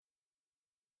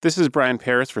This is Brian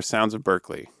Paris for Sounds of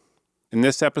Berklee. In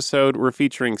this episode, we're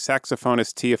featuring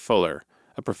saxophonist Tia Fuller,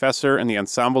 a professor in the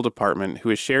Ensemble Department who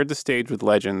has shared the stage with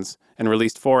legends and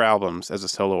released 4 albums as a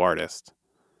solo artist.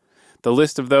 The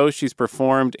list of those she's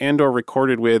performed and or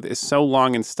recorded with is so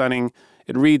long and stunning,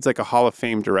 it reads like a Hall of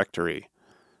Fame directory.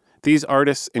 These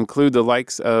artists include the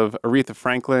likes of Aretha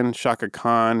Franklin, Chaka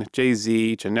Khan,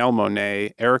 Jay-Z, Janelle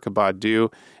Monáe, Erykah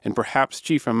Badu, and perhaps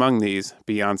chief among these,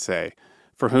 Beyoncé,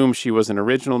 for whom she was an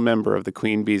original member of the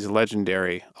Queen Bee's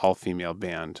legendary all-female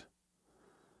band.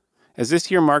 As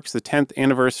this year marks the 10th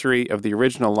anniversary of the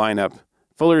original lineup,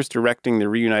 Fuller is directing the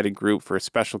reunited group for a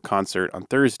special concert on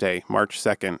Thursday, March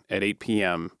 2nd at 8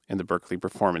 p.m. in the Berklee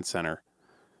Performance Center.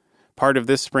 Part of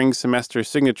this spring semester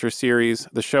signature series,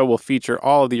 the show will feature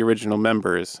all of the original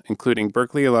members, including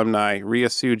Berklee alumni Ria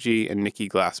Suji and Nikki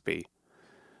Glaspie.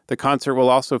 The concert will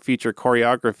also feature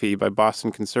choreography by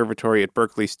Boston Conservatory at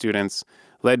Berklee students,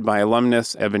 led by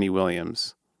alumnus Ebony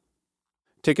Williams.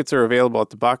 Tickets are available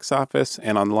at the box office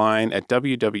and online at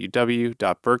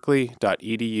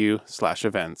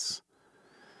www.berklee.edu/events.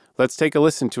 Let's take a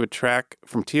listen to a track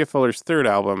from Tia Fuller's third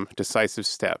album, Decisive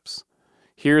Steps.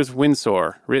 Here's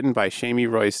Windsor, written by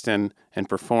Shamie Royston and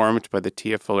performed by the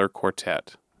Tia Fuller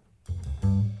Quartet.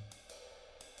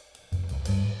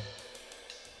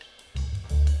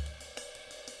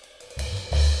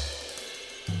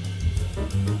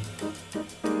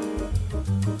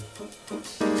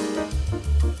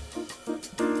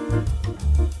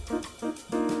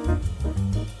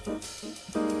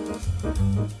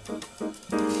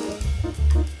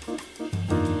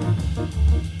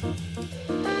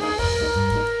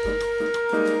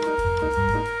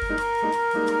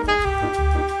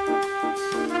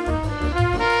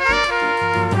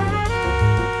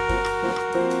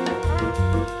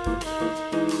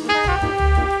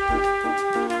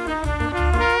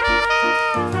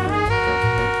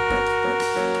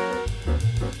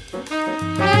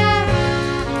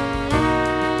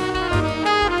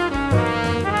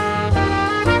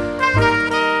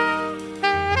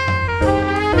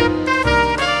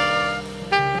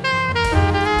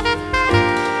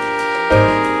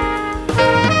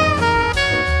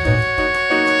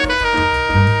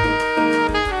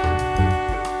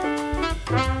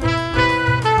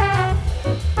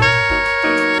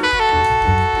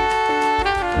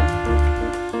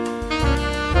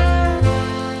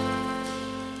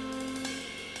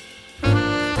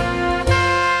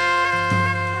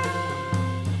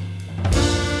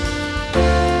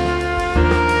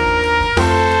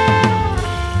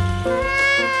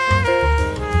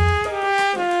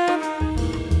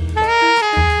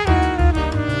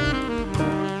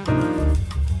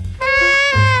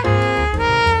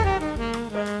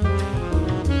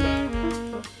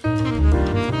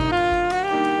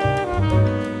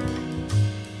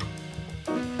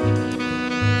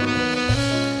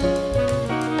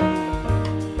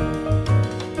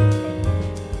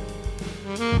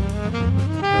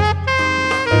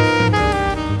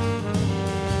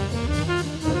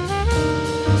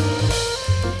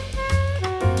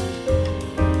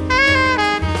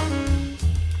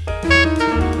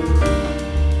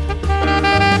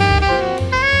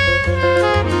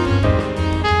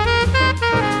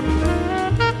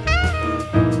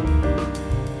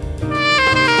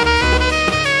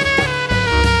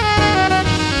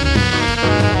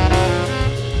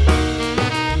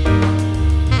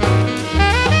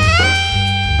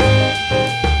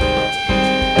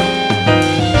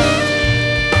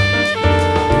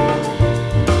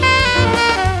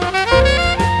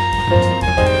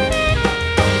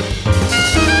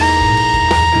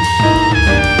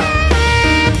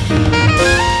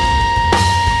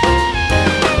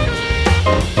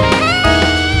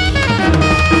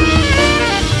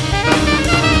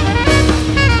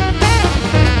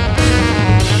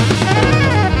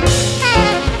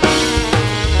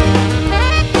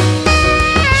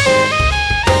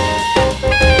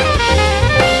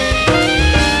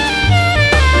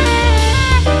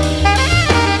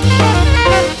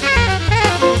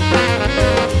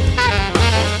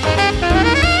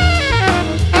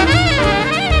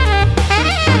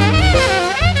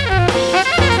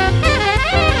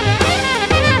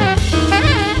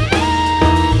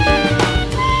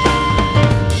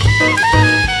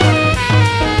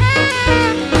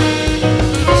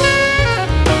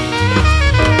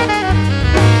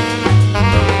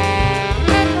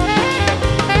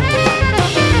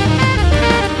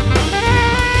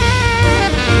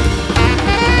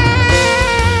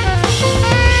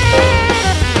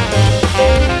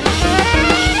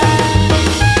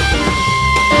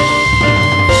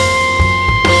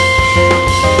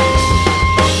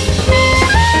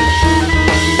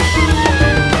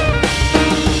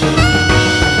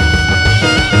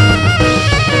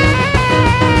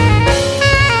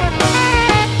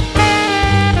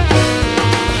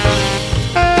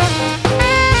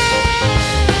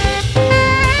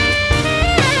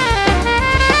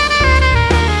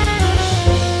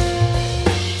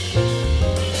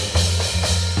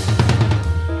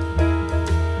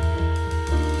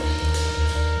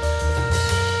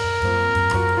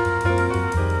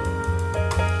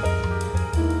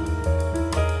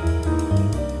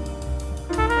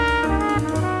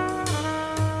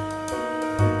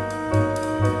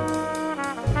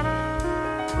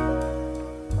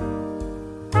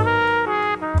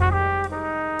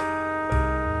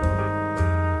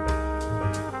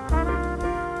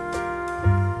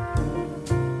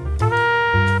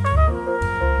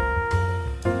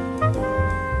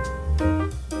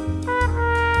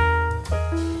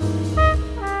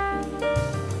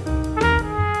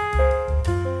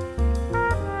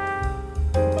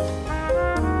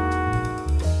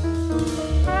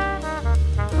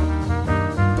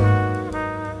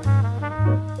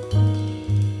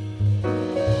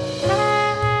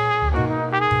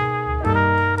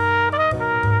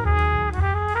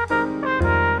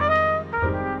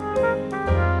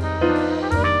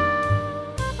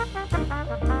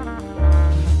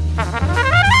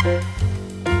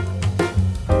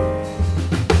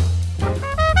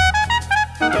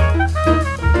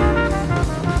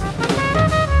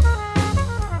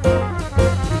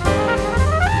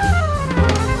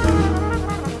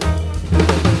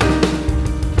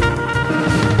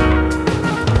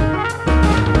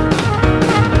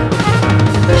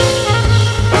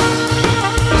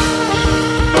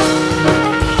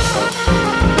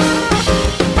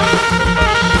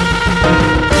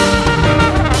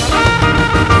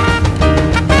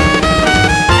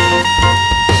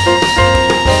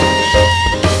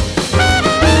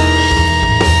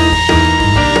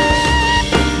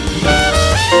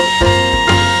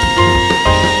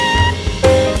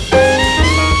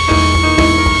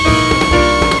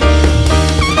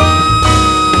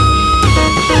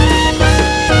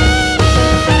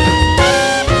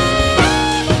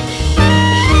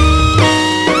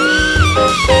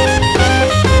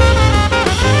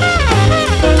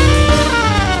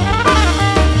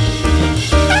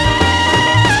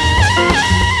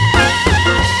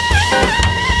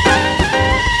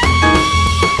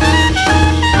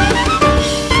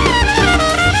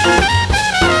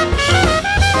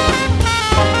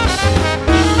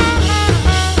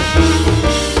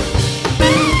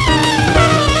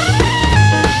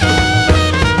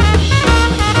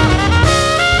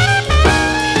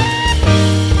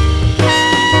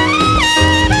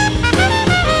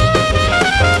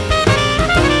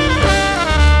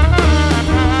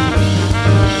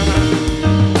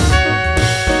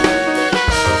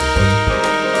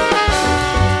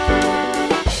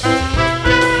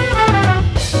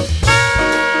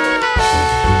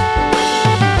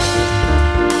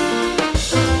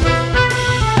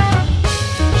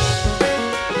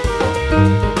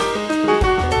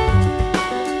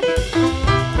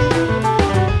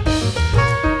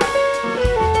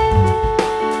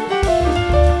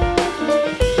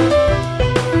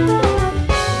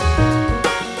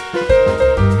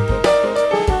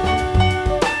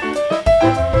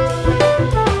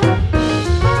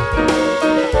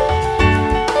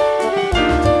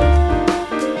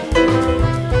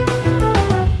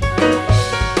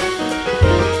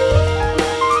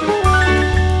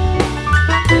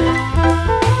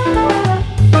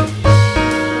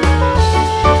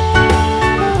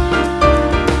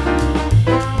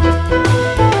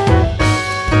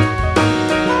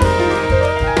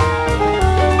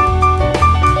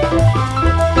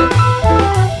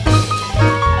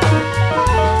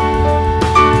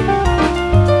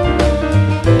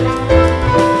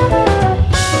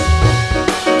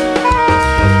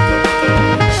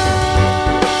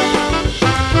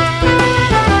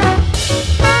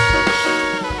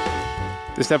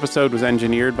 This episode was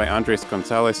engineered by Andres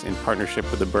Gonzalez in partnership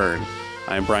with The Burn.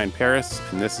 I'm Brian Paris,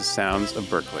 and this is Sounds of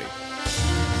Berklee.